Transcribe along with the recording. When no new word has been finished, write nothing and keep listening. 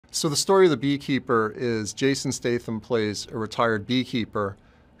So the story of the Beekeeper is Jason Statham plays a retired beekeeper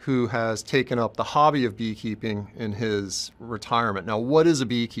who has taken up the hobby of beekeeping in his retirement. Now, what is a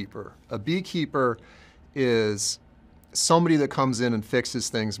beekeeper? A beekeeper is somebody that comes in and fixes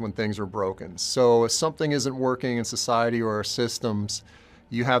things when things are broken. So if something isn't working in society or our systems,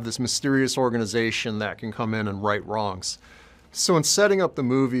 you have this mysterious organization that can come in and right wrongs. So in setting up the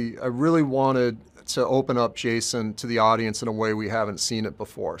movie, I really wanted to open up Jason to the audience in a way we haven't seen it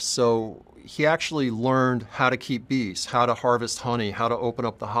before. So he actually learned how to keep bees, how to harvest honey, how to open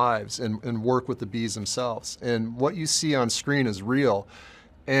up the hives and work with the bees themselves. And what you see on screen is real.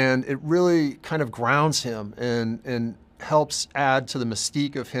 And it really kind of grounds him and helps add to the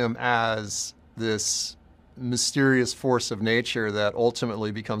mystique of him as this mysterious force of nature that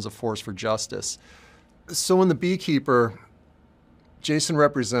ultimately becomes a force for justice. So in The Beekeeper, Jason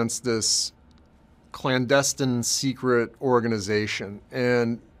represents this clandestine secret organization,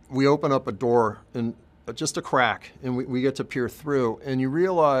 and we open up a door and just a crack, and we get to peer through, and you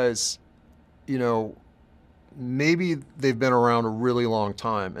realize, you know, maybe they've been around a really long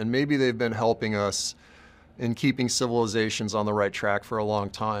time, and maybe they've been helping us in keeping civilizations on the right track for a long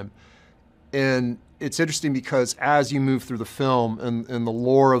time. And it's interesting because as you move through the film and the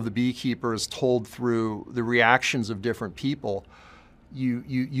lore of the Beekeeper is told through the reactions of different people,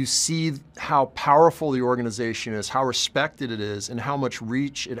 you see how powerful the organization is, how respected it is, and how much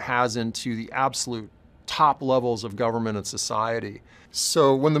reach it has into the absolute top levels of government and society.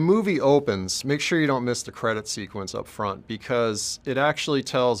 So when the movie opens, make sure you don't miss the credit sequence up front, because it actually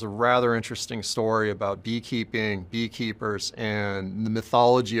tells a rather interesting story about beekeeping, beekeepers, and the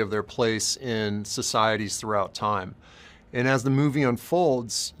mythology of their place in societies throughout time. And as the movie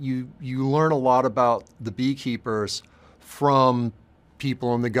unfolds, you learn a lot about the beekeepers from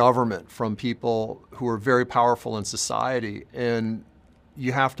people in the government, from people who are very powerful in society. And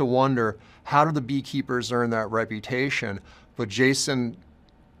you have to wonder, how do the beekeepers earn that reputation? But Jason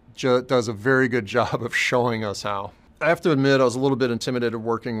does a very good job of showing us how. I have to admit, I was a little bit intimidated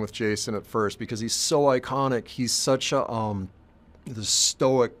working with Jason at first because he's so iconic. He's such a the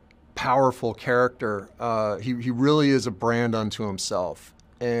stoic, powerful character. He really is a brand unto himself.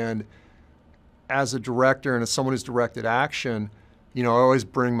 And as a director and as someone who's directed action, you know, I always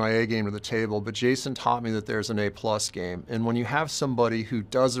bring my A game to the table, but Jason taught me that there's an A+ game. And when you have somebody who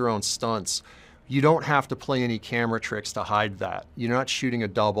does their own stunts, you don't have to play any camera tricks to hide that. You're not shooting a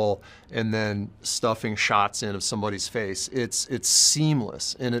double and then stuffing shots in of somebody's face. It's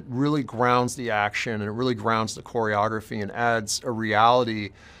seamless, and it really grounds the action, and it really grounds the choreography and adds a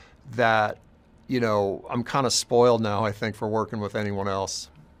reality that, you know, I'm kind of spoiled now, I think, for working with anyone else.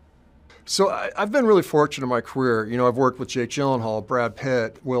 So I've been really fortunate in my career. You know, I've worked with Jake Gyllenhaal, Brad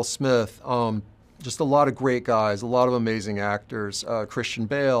Pitt, Will Smith, just a lot of great guys, a lot of amazing actors, Christian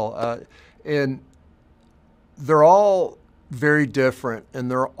Bale, and they're all very different, and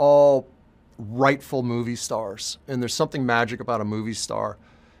they're all rightful movie stars. And there's something magic about a movie star.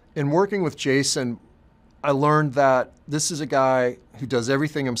 In working with Jason, I learned that this is a guy who does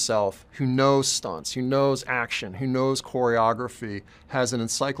everything himself, who knows stunts, who knows action, who knows choreography, has an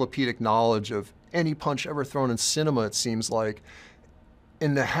encyclopedic knowledge of any punch ever thrown in cinema, it seems like.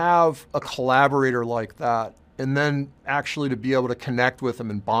 And to have a collaborator like that, and then actually to be able to connect with him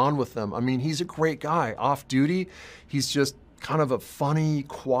and bond with him. I mean, he's a great guy. Off duty, he's just kind of a funny,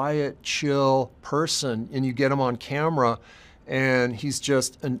 quiet, chill person, and you get him on camera, and he's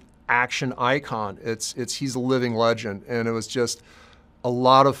just an action icon. He's a living legend, and it was just a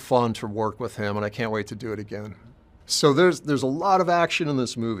lot of fun to work with him, and I can't wait to do it again. So there's a lot of action in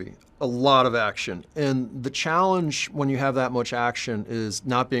this movie, a lot of action. And the challenge when you have that much action is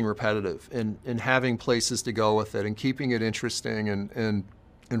not being repetitive and having places to go with it and keeping it interesting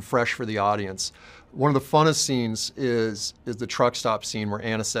and fresh for the audience. One of the funnest scenes is the truck stop scene where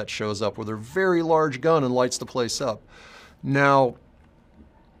Anisette shows up with her very large gun and lights the place up. Now,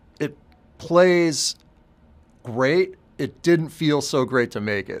 it plays great. It didn't feel so great to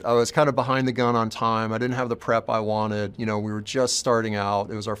make it. I was kind of behind the gun on time. I didn't have the prep I wanted. You know, we were just starting out.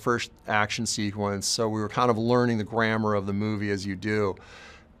 It was our first action sequence, so we were kind of learning the grammar of the movie as you do.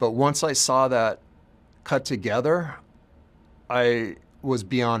 But once I saw that cut together, I was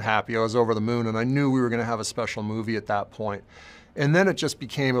beyond happy. I was over the moon, and I knew we were going to have a special movie at that point. And then it just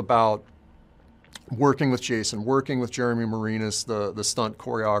became about working with Jason, working with Jeremy Marinas, the stunt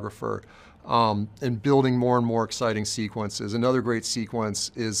choreographer, and building more and more exciting sequences. Another great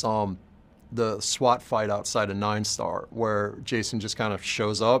sequence is the SWAT fight outside of 9 Star, where Jason just kind of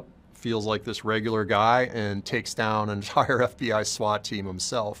shows up, feels like this regular guy, and takes down an entire FBI SWAT team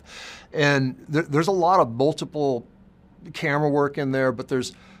himself. And there's a lot of multiple camera work in there, but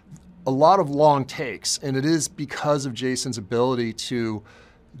there's a lot of long takes, and it is because of Jason's ability to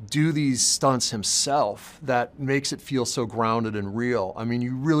do these stunts himself that makes it feel so grounded and real. I mean,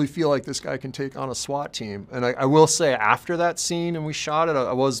 you really feel like this guy can take on a SWAT team. And I will say, after that scene and we shot it,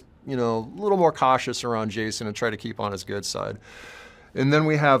 I was, a little more cautious around Jason and try to keep on his good side. And then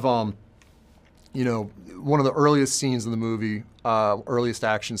we have, one of the earliest scenes in the movie, earliest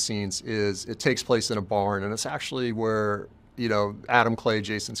action scenes, is it takes place in a barn, and it's actually where, Adam Clay,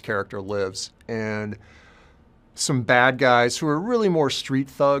 Jason's character, lives. And some bad guys who are really more street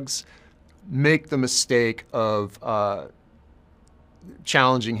thugs make the mistake of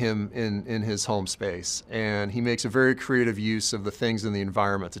challenging him in his home space. And he makes a very creative use of the things in the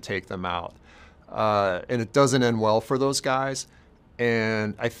environment to take them out. And it doesn't end well for those guys.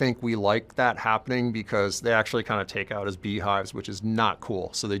 And I think we like that happening because they actually kind of take out his beehives, which is not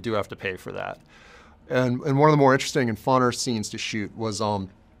cool. So they do have to pay for that. And one of the more interesting and funner scenes to shoot was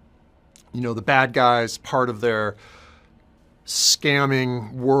the bad guys, part of their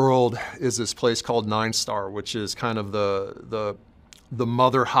scamming world is this place called 9 Star, which is kind of the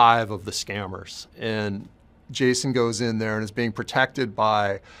mother hive of the scammers. And Jason goes in there and is being protected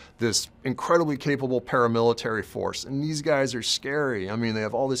by this incredibly capable paramilitary force. And these guys are scary. I mean, they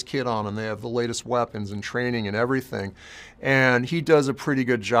have all this kit on and they have the latest weapons and training and everything. And he does a pretty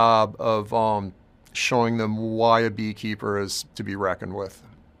good job of showing them why a beekeeper is to be reckoned with.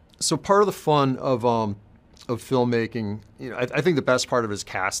 So part of the fun of filmmaking, I think the best part of it is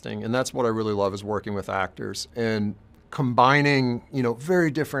casting, and that's what I really love, is working with actors. And combining,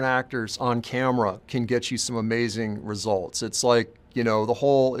 very different actors on camera can get you some amazing results. It's like, the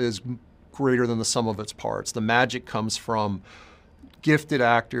whole is greater than the sum of its parts. The magic comes from gifted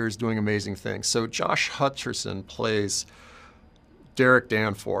actors doing amazing things. So Josh Hutcherson plays Derek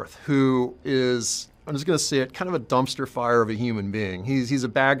Danforth, who is, I'm just going to say it, kind of a dumpster fire of a human being. He's a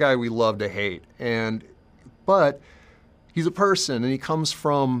bad guy we love to hate, but he's a person, and he comes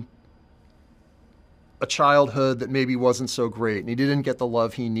from a childhood that maybe wasn't so great, and he didn't get the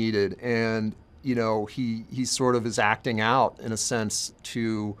love he needed, and he sort of is acting out in a sense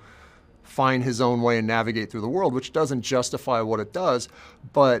to find his own way and navigate through the world, which doesn't justify what it does,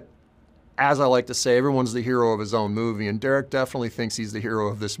 but as I like to say, everyone's the hero of his own movie, and Derek definitely thinks he's the hero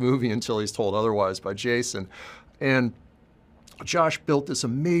of this movie until he's told otherwise by Jason. And Josh built this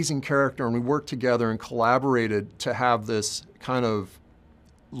amazing character, and we worked together and collaborated to have this kind of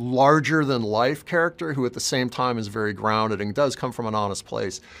larger-than-life character who at the same time is very grounded and does come from an honest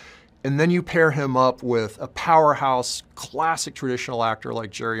place. And then you pair him up with a powerhouse, classic traditional actor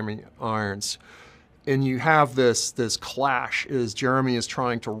like Jeremy Irons, and you have this clash as Jeremy is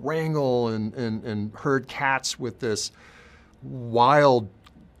trying to wrangle and herd cats with this wild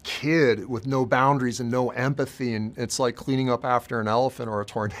kid with no boundaries and no empathy, and it's like cleaning up after an elephant or a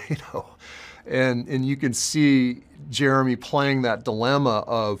tornado. And you can see Jeremy playing that dilemma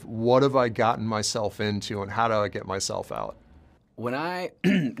of what have I gotten myself into and how do I get myself out? When I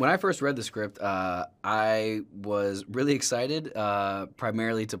first read the script, I was really excited,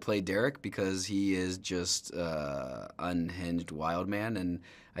 primarily to play Derek because he is just unhinged wild man, and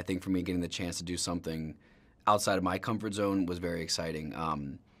I think for me getting the chance to do something outside of my comfort zone was very exciting.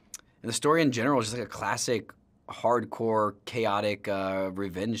 And the story in general is just like a classic, hardcore, chaotic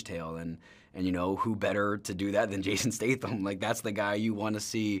revenge tale, and who better to do that than Jason Statham? Like, that's the guy you want to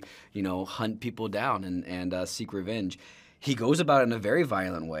see, hunt people down and seek revenge. He goes about it in a very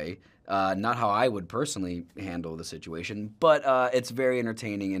violent way, not how I would personally handle the situation, but it's very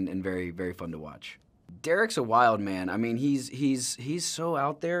entertaining and very, very fun to watch. Derek's a wild man. I mean, he's so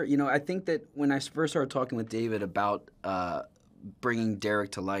out there. I think that when I first started talking with David about bringing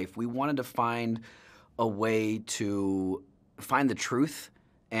Derek to life, we wanted to find a way to find the truth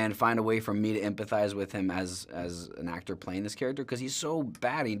and find a way for me to empathize with him as an actor playing this character, because he's so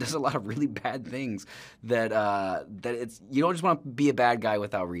bad. He does a lot of really bad things that it's, you don't just want to be a bad guy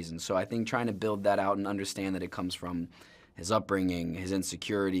without reason. So I think trying to build that out and understand that it comes from his upbringing, his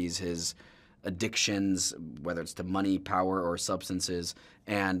insecurities, his addictions, whether it's to money, power, or substances,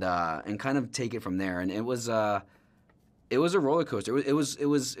 and kind of take it from there. And it was a roller coaster. It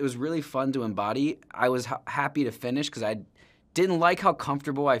was really fun to embody. I was happy to finish because I didn't like how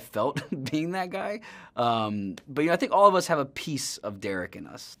comfortable I felt being that guy. But I think all of us have a piece of Derek in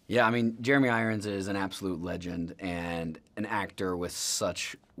us. Yeah, I mean, Jeremy Irons is an absolute legend and an actor with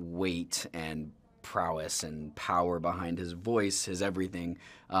such weight and prowess and power behind his voice, his everything.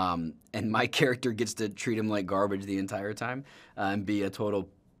 And my character gets to treat him like garbage the entire time and be a total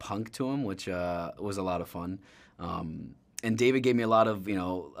punk to him, which was a lot of fun. And David gave me a lot of,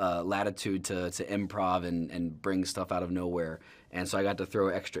 latitude to improv and bring stuff out of nowhere and so I got to throw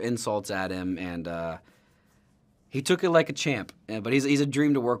extra insults at him, and he took it like a champ. But he's a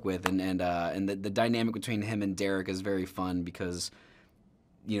dream to work with, and the dynamic between him and Derek is very fun because,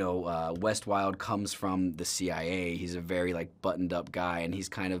 you know, Westwild comes from the CIA. He's a very like buttoned up guy, and he's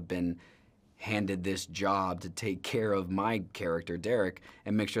kind of been handed this job to take care of my character Derek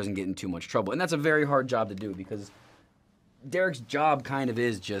and make sure he doesn't get in too much trouble. And that's a very hard job to do because Derek's job kind of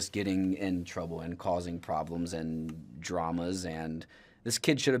is just getting in trouble and causing problems and dramas, and this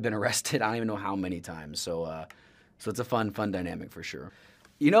kid should have been arrested I don't even know how many times. So it's a fun dynamic for sure.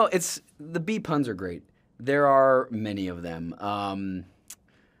 You know, the bee puns are great. There are many of them. I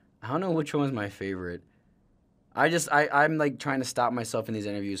don't know which one was my favorite. I'm like trying to stop myself in these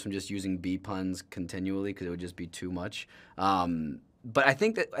interviews from just using bee puns continually because it would just be too much. But I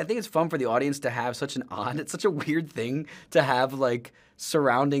think it's fun for the audience to have it's such a weird thing to have like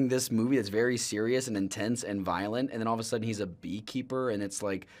surrounding this movie that's very serious and intense and violent, and then all of a sudden he's a beekeeper and it's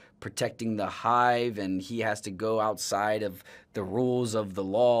like protecting the hive, and he has to go outside of the rules of the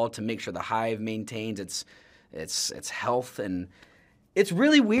law to make sure the hive maintains its health, and it's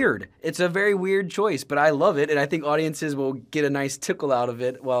really weird. It's a very weird choice, but I love it, and I think audiences will get a nice tickle out of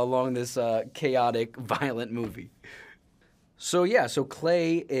it while along this chaotic, violent movie. So yeah, so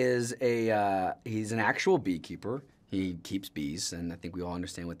Clay is he's an actual beekeeper. He keeps bees, and I think we all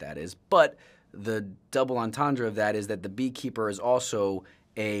understand what that is. But the double entendre of that is that the beekeeper is also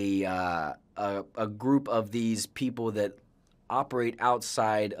a group of these people that operate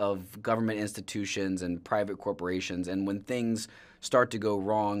outside of government institutions and private corporations, and when things start to go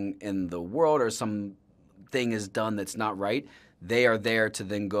wrong in the world or something is done that's not right, they are there to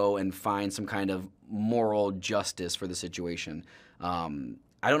then go and find some kind of moral justice for the situation. I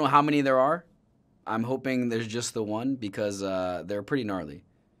don't know how many there are. I'm hoping there's just the one because they're pretty gnarly.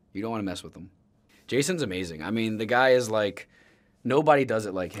 You don't want to mess with them. Jason's amazing. I mean, the guy is like, nobody does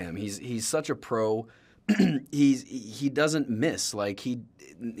it like him. He's such a pro. He doesn't miss. Like he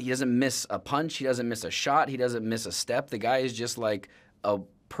doesn't miss a punch. He doesn't miss a shot. He doesn't miss a step. The guy is just like a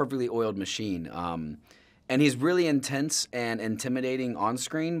perfectly oiled machine. And he's really intense and intimidating on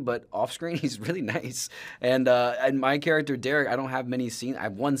screen, but off screen he's really nice. And my character Derek, I don't have many scenes. I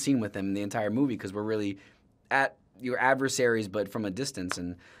have one scene with him in the entire movie because we're really at your adversaries, but from a distance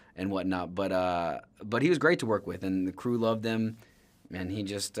and whatnot. But he was great to work with, and the crew loved him. And he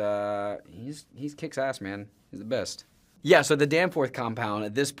just, he's kicks ass, man. He's the best. Yeah, so the Danforth compound,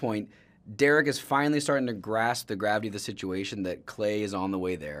 at this point, Derek is finally starting to grasp the gravity of the situation, that Clay is on the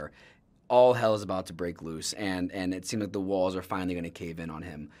way there. All hell is about to break loose, and it seems like the walls are finally going to cave in on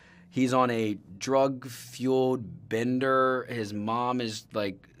him. He's on a drug-fueled bender. His mom is,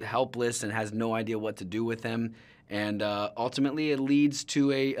 like, helpless and has no idea what to do with him. And ultimately, it leads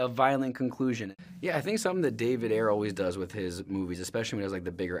to a violent conclusion. Yeah, I think something that David Ayer always does with his movies, especially when he does like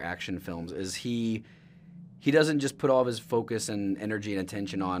the bigger action films, is he doesn't just put all of his focus and energy and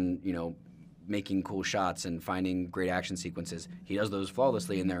attention on, you know, making cool shots and finding great action sequences. He does those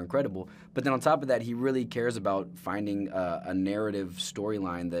flawlessly, and they're incredible. But then on top of that, he really cares about finding a narrative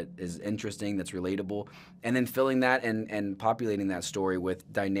storyline that is interesting, that's relatable, and then filling that and populating that story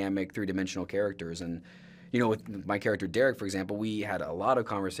with dynamic, three-dimensional characters. And you know, with my character Derek, for example, we had a lot of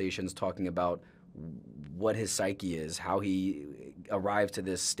conversations talking about what his psyche is, how he arrives to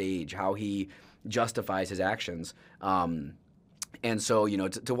this stage, how he justifies his actions. And so, you know,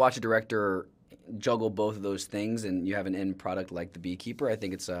 to watch a director juggle both of those things and you have an end product like The Beekeeper, I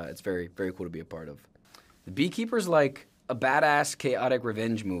think it's very, very cool to be a part of. The Beekeeper's like a badass, chaotic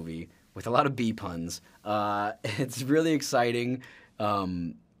revenge movie with a lot of bee puns. It's really exciting.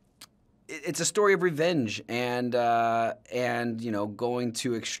 It's a story of revenge and you know, going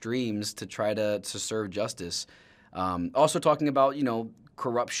to extremes to try to serve justice. Also talking about, you know,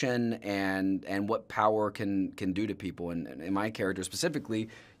 corruption and what power can do to people. And in my character specifically,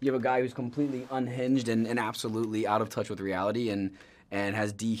 you have a guy who's completely unhinged and absolutely out of touch with reality and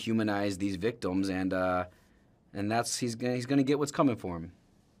has dehumanized these victims, and that's he's gonna get what's coming for him.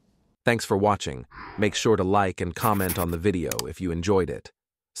 Thanks for watching. Make sure to like and comment on the video if you enjoyed it.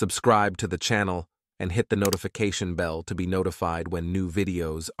 Subscribe to the channel and hit the notification bell to be notified when new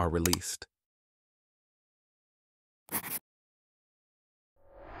videos are released.